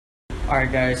Alright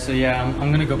guys, so yeah,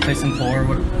 I'm gonna go play some pool.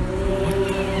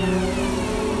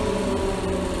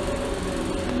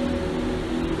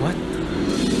 What?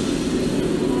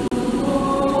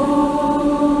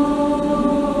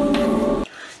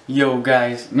 Yo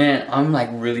guys, man, I'm like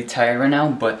really tired right now,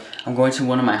 but I'm going to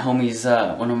one of my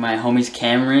homies,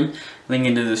 Cameron, link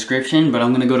in the description, but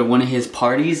I'm gonna go to one of his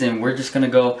parties and we're just gonna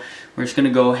go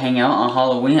hang out on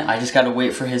Halloween. I just gotta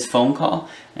wait for his phone call,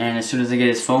 and as soon as I get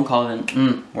his phone call, then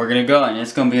we're gonna go and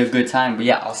it's gonna be a good time. But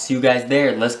yeah, I'll see you guys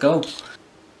there. Let's go.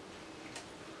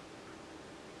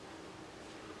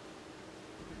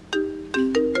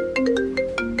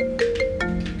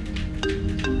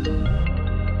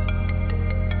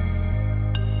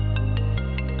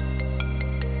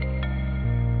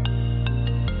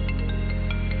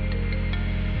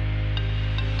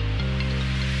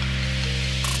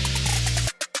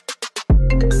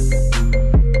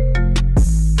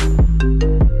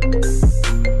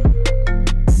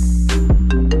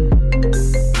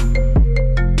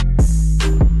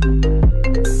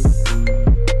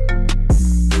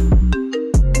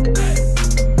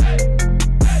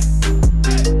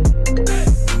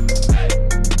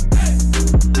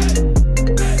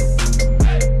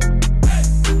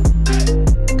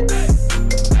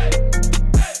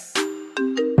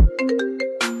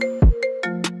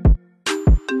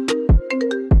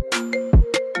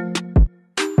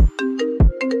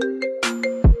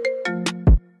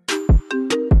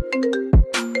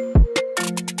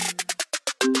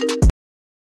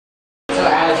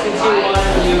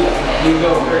 You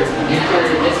go first. You carry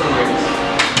this one first.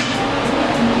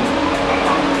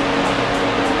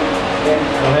 Go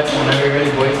ahead, whenever you're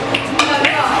ready, boys.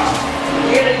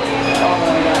 You're gonna use it. Oh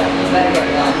my god, you better get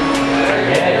it done.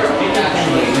 Yeah,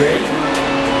 you ready?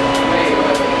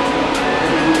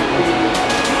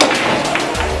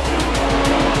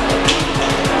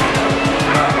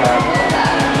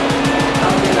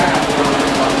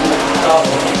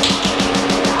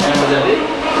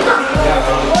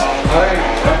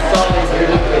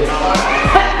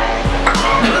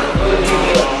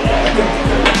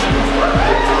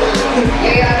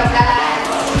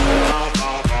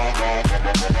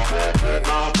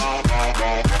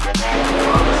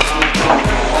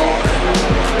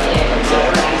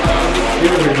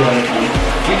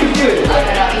 You can do it. No,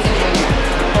 he's a junior.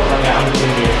 Yeah, I'm a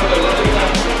junior.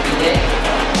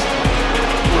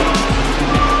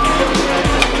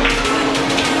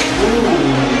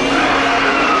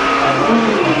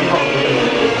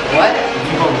 What?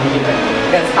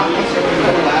 That's how much you're going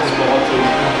to last ball too.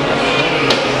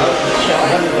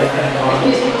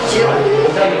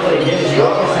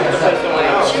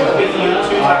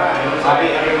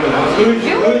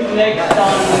 Who's next on?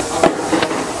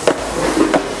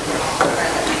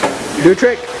 Do a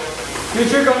trick. Do a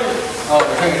trick on it. Oh,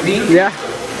 me? Yeah.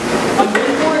 I'm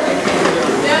ready for it.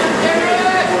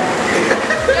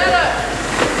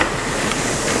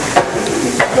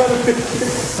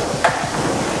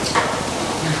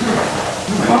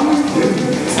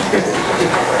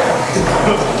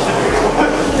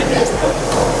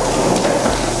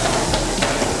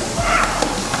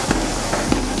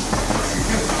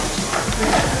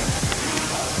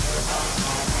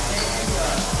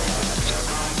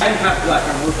 I I'm half black,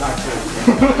 I'm more black too.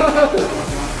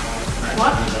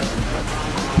 What?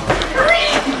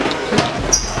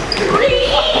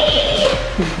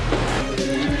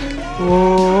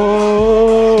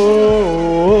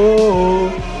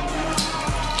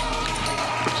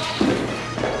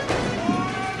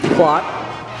 Plot,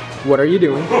 what are you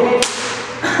doing?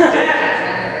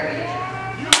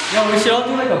 No, we should all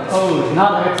do like a pose,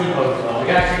 not like a T-pose though. We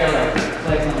actually gotta like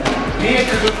flex on that. Me and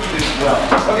Kabuki as well.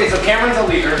 Okay, so Cameron's a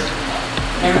leader.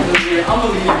 Cameron's a leader, I'm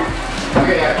a leader.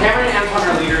 Okay, yeah, Cameron and Antoine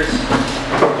are leaders.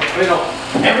 Wait, no,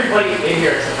 everybody in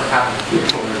here except for half of the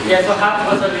people. Yeah, so half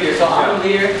of us are leaders. So I'm a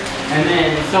leader, and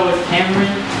then so is Cameron.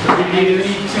 And we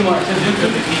need two more. So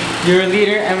you're a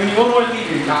leader, and we need one more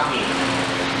leader. Not me.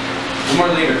 One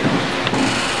more leader.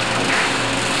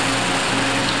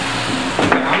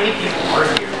 Wait, how many people are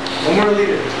here? One more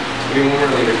leader. We need one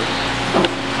more leader.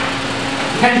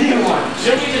 Anyone.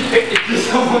 Shouldn't you just pick it? Just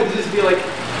someone just be like,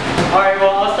 alright,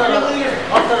 well I'll start off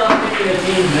picking a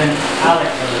team, then Alex.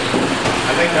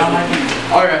 I think that might be.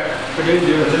 Alright. We're gonna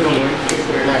do it.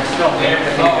 Next. No,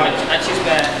 I choose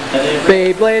that.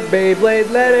 Beyblade, Beyblade,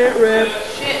 let it rip.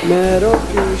 Metal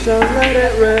Fusion, let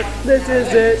it rip. This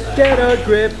is it. Get a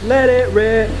grip, let it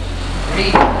rip.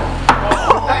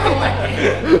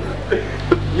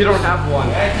 You don't have one.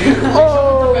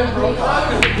 Oh!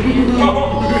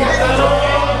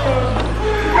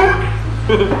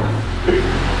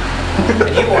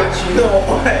 You watch? No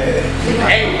way.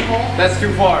 Hey, that's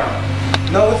too far.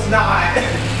 No, it's not.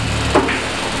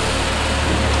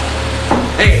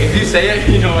 Hey, if you say it,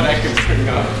 you know what I can bring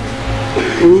up.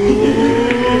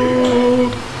 Ooh.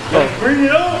 Let's bring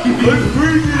it up. Let's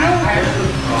bring it up.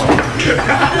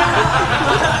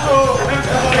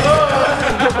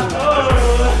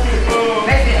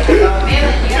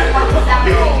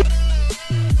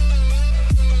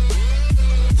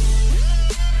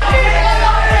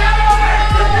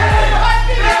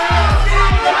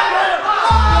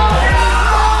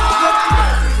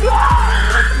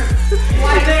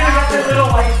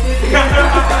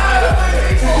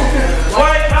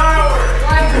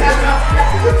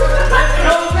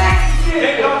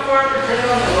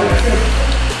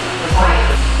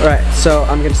 Alright, so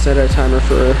I'm gonna set our timer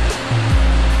for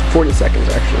 40 seconds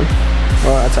actually.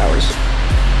 Oh, that's hours.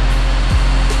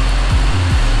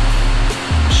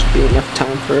 Should be enough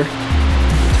time to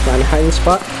find a hiding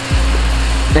spot.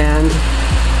 And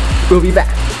we'll be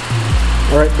back.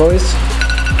 Alright boys.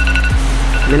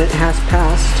 Minute has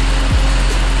passed.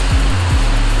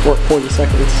 Or 40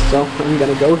 seconds, so I'm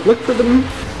gonna go look for them.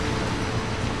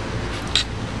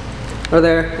 Are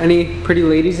there any pretty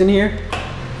ladies in here?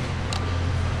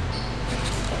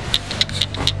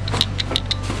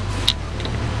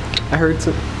 I heard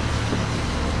some.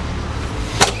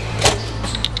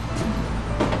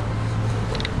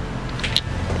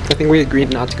 I think we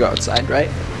agreed not to go outside, right?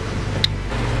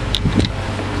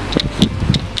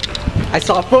 I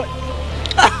saw a foot.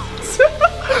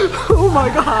 Oh my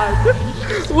god.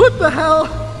 What the hell?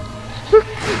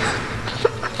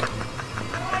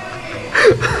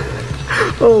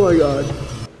 Oh my god.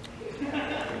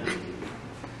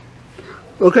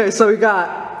 Okay, so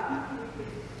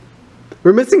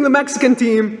we're missing the Mexican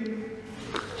team.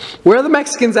 Where are the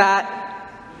Mexicans at?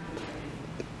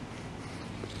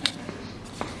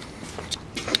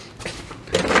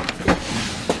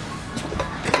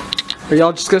 Are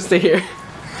y'all just gonna stay here?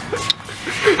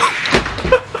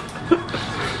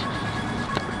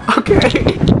 Okay. Did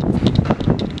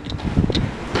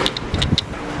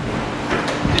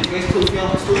you guys close me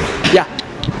on the stool? Yeah.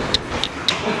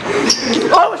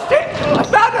 Oh shit! I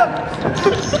found him!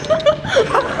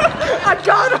 I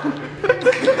got him!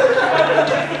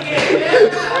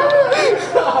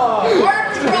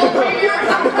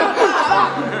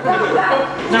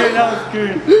 That was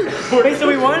good. Wait, so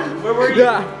we won? Where were you?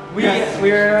 Yeah. We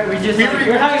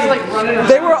were having like running.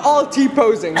 They were all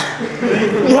T-posing.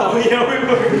 Yeah.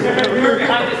 We were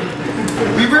behind it.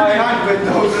 We were behind with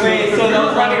those. Wait, so that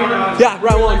was round one? Yeah,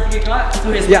 round one. Get caught? So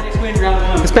Hispanics Yeah. win round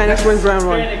one. Hispanics wins round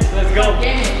one. Hispanics, let's go.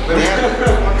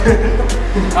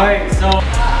 Alright, so.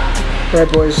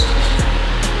 Alright boys,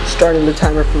 starting the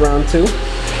timer for round two.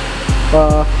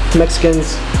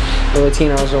 Mexicans or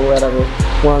Latinos or whatever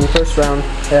won the first round,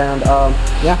 and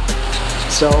yeah.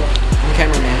 So, I'm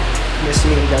cameraman. Nice to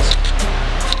meet you guys.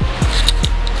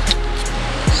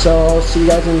 So I'll see you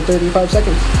guys in 35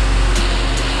 seconds.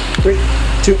 3,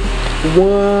 2,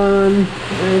 1,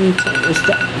 and timer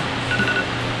stop.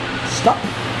 Stop.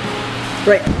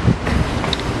 Right.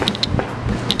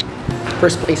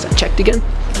 First place I checked again.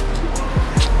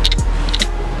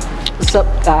 What's up,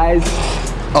 guys?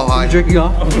 Oh, hi. You drinking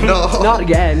off? No. Not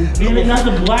again. You're not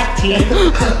the black team.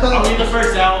 I'll be the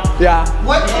first out. Yeah.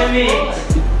 What? I mean,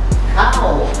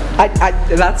 How?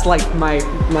 That's like my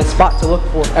spot to look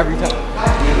for every time.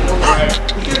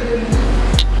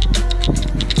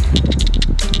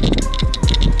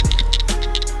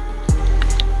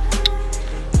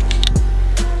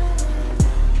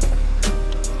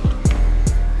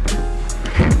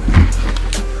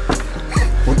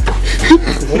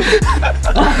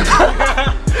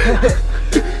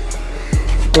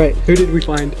 Right, who did we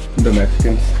find? The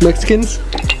Mexicans. Mexicans?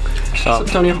 What's up,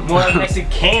 Antonio? more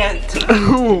Mexican.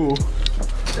 Ooh.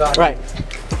 Right,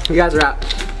 you guys are out.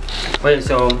 Wait,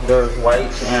 so there's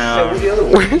whites and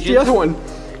Where's the other one?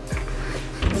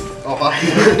 Oh, hi.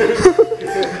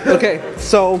 Okay,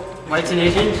 so, whites and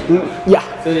Asians?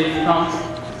 yeah. So they do count?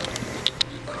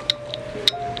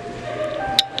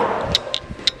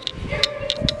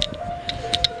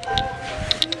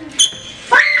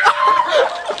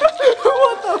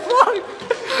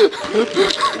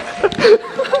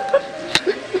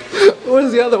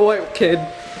 Where's the other white kid?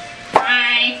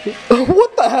 Hi.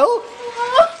 What the hell?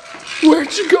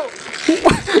 Where'd you go?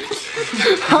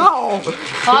 How?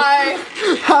 Hi.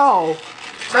 How?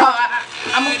 Bro,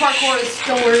 I'm a parkourist,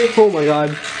 don't worry. Oh my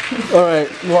god. Alright,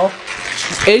 well,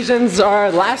 Asians are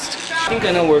last. I think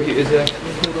I know where he is at.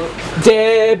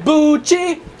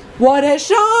 Debuchi, what is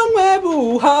wrong with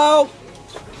you? How?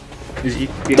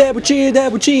 Debuchi,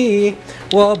 Debuchi,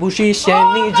 我不是嫌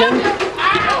你真。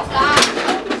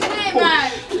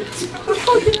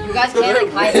 Ow! You guys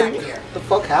can't like hide back here. What the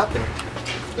fuck happened?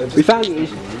 We found the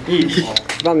Asian. We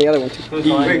found the other one too. Wait,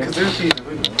 because there's cheese.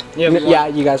 Yeah,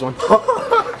 you guys won.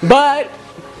 But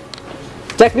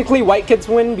technically, white kids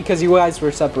win because you guys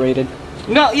were separated.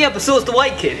 No, yeah, but so was the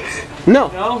white kid. No,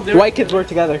 No, the white kids were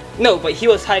together. No, but he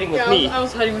was hiding with me. I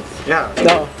was hiding with. Yeah.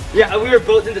 No. Yeah, we were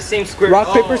both in the same square.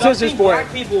 Rock, paper, scissors, for it.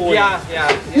 Black people win. Yeah,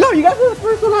 yeah. No, you guys were the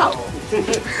first one out.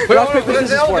 Rock, paper,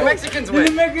 scissors, for The it. Mexicans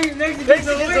win. Mexicans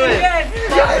win.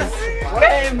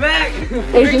 Came back.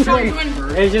 Asians win.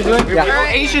 Asians win. Yeah.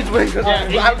 Asians win because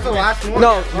I was the last one.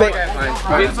 No, they,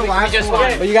 I was the last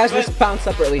one. but you guys were found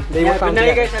separately. They were Yeah, but found now you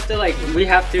together. guys have to like, we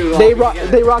have to. They rock,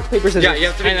 paper, scissors. Yeah, you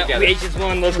have to be together. We Asians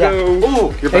won. Let's Yeah. go.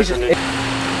 Ooh, you're back Asians. on it.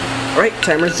 Alright,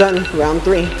 timer's done. Round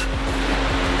 3.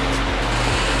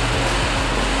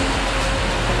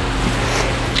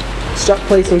 Start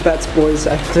placing bets, boys.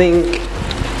 I think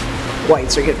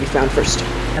whites are gonna be found first.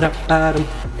 Adam.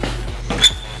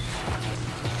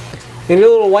 Any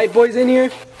little white boys in here?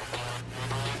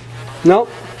 Nope.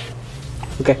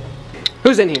 Okay.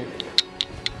 Who's in here?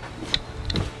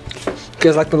 You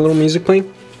guys like the little music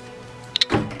playing?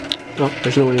 Oh,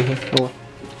 there's no one in here. Oh well.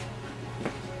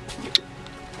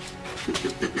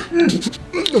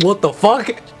 What the fuck?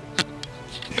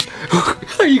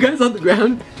 Are you guys on the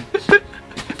ground?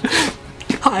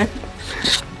 Hi.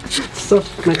 So,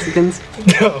 Mexicans.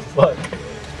 Oh, fuck.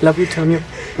 Love you, Tonyo.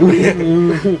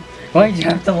 Why'd you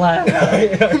have to laugh?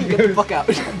 Get the fuck out.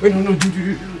 Wait, no,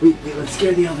 wait, let's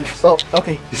scare the others. Oh,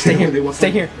 okay. Stay here.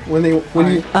 Stay here. When you.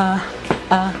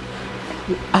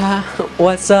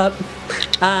 What's up?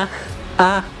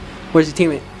 Where's your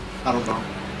teammate? I don't know.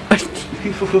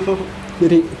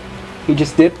 Did he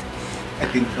just dipped? I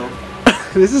think so.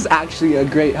 This is actually a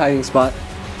great hiding spot.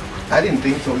 I didn't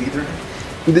think so either.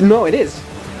 No, it is.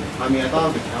 I mean, I thought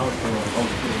it was the couch.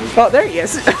 Oh, there he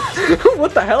is.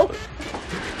 What the hell?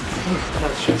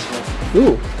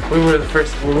 Ooh. We were the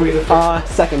first. Were we the first?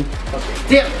 Second.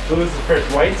 Damn it! Who was the first?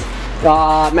 Whites?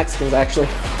 Mexicans, actually.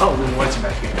 Oh, then whites are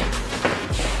back here.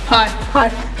 Hi.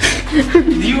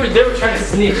 They were trying to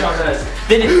snitch on us.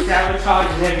 They didn't sabotage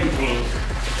and everything.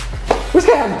 Where's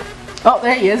Cam? Oh,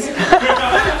 there he is.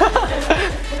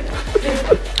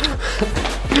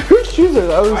 Whose shoes are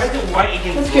those? Why is it white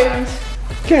against black?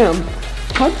 Cam.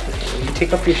 What? You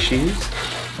take off your shoes?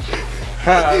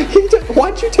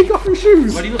 Why'd you take off your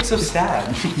shoes? Why do you look so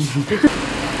sad?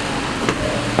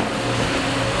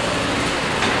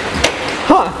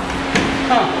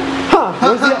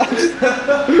 Where's the...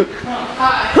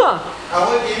 I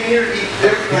went in here to eat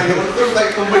chips and it looked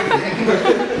like somebody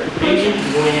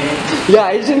Yeah,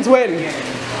 Asians win.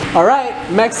 Alright,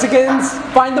 Mexicans.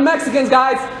 Find the Mexicans,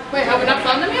 guys. Wait, have we not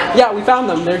found them yet? Yeah, we found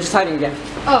them. They're just hiding again.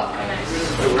 Oh, okay, nice.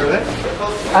 Where are they?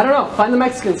 I don't know. Find the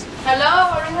Mexicans. Hello,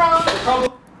 what is wrong?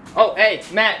 Oh, hey,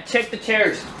 Matt, check the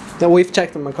chairs. Yeah, we've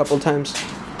checked them a couple times.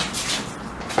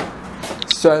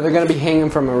 So they're gonna be hanging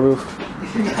from a roof.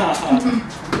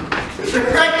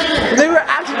 They were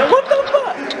actually. What the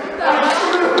fuck?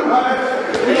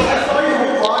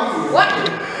 What?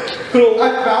 I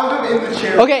found him in the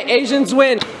chair. Okay, Asians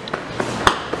win.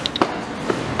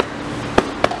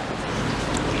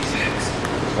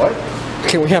 What?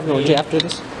 Can we have an orgy after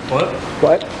this? What?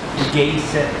 What? Gay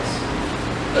sex.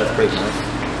 That's pretty nice.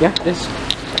 Yeah, it is.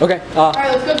 Okay.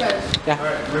 Alright, let's go, guys.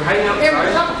 We're hiding out. Here,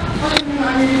 stop.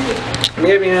 Underneath it.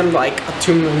 Maybe in like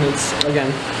 2 minutes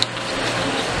again.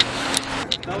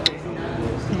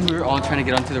 We were all trying to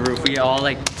get onto the roof. We all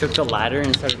like took the ladder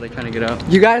and started like trying to get up.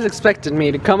 You guys expected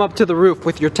me to come up to the roof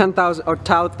with your $10,000 or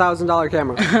 $1,000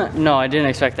 camera. No, I didn't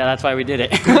expect that. That's why we did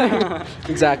it.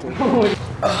 Exactly.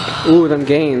 Ooh, them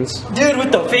gains. Dude,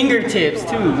 with the fingertips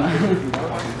too.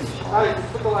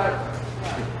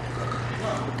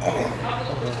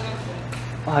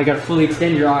 Oh, I gotta fully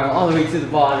extend your arm all the way to the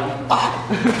bottom.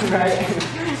 Right?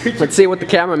 Let's see what the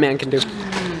cameraman can do.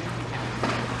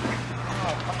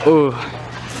 Ooh.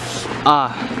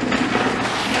 Ah.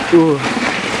 Ooh.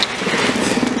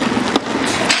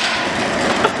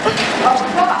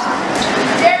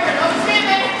 Darren, don't stand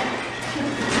there.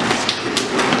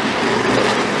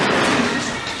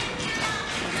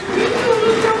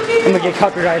 I'm gonna get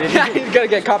copyrighted. Yeah, he's gonna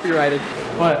get copyrighted.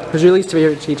 What? Who's your least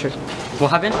favorite teacher? What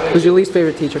happened? Who's your least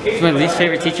favorite teacher? My least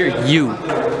favorite teacher? You.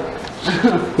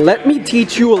 Let me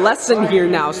teach you a lesson here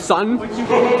now, son.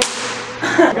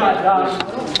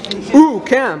 Ooh,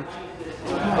 Cam.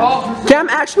 Cam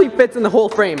actually fits in the whole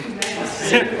frame. I'm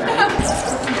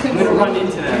gonna run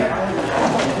into them.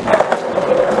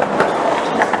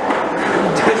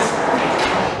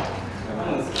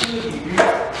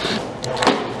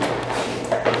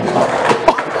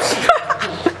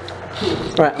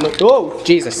 Alright, look. Oh,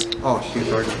 Jesus. Oh, shoot,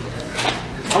 sorry.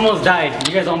 Almost died.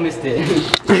 You guys all missed it.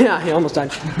 Yeah, he almost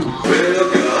died.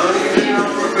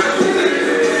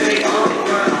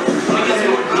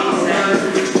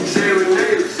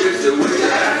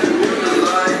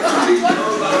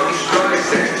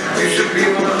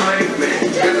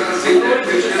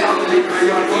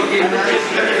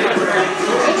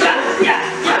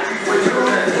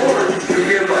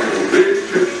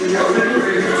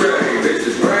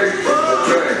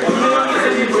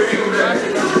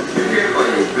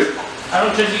 I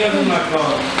don't trust you guys with my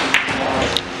phone.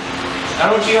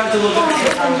 I don't want you guys to look at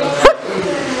me.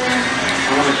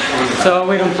 So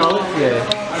wait, I'm solid? Yeah.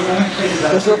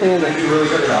 There's nothing in there.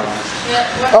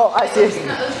 Oh, I see.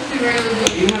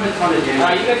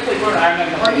 Alright, you guys play board. I'm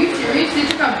not gonna Are you serious? Did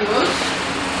you got duos?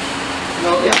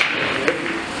 No, yeah.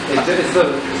 It's the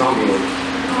zombie one.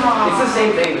 It's the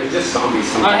same thing, there's just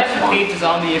zombies. I haven't played the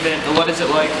zombie event. What is it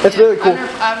like? It's really cool. I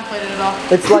haven't played it at all.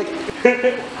 It's like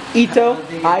Ito,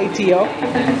 I-T-O.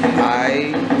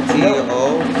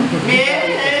 I-T-O.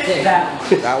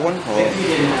 That one?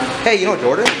 Oh. Hey, you know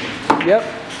Jordan? Yep.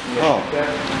 Oh.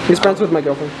 He's friends with my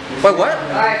girlfriend. Wait, what?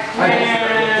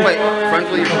 Wait,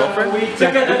 friends with your girlfriend? Who's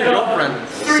your girlfriend?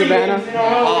 Savannah.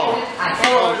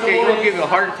 Oh. Okay, you won't give me a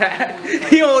heart attack.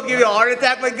 You won't give me a heart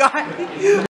attack, my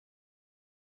guy.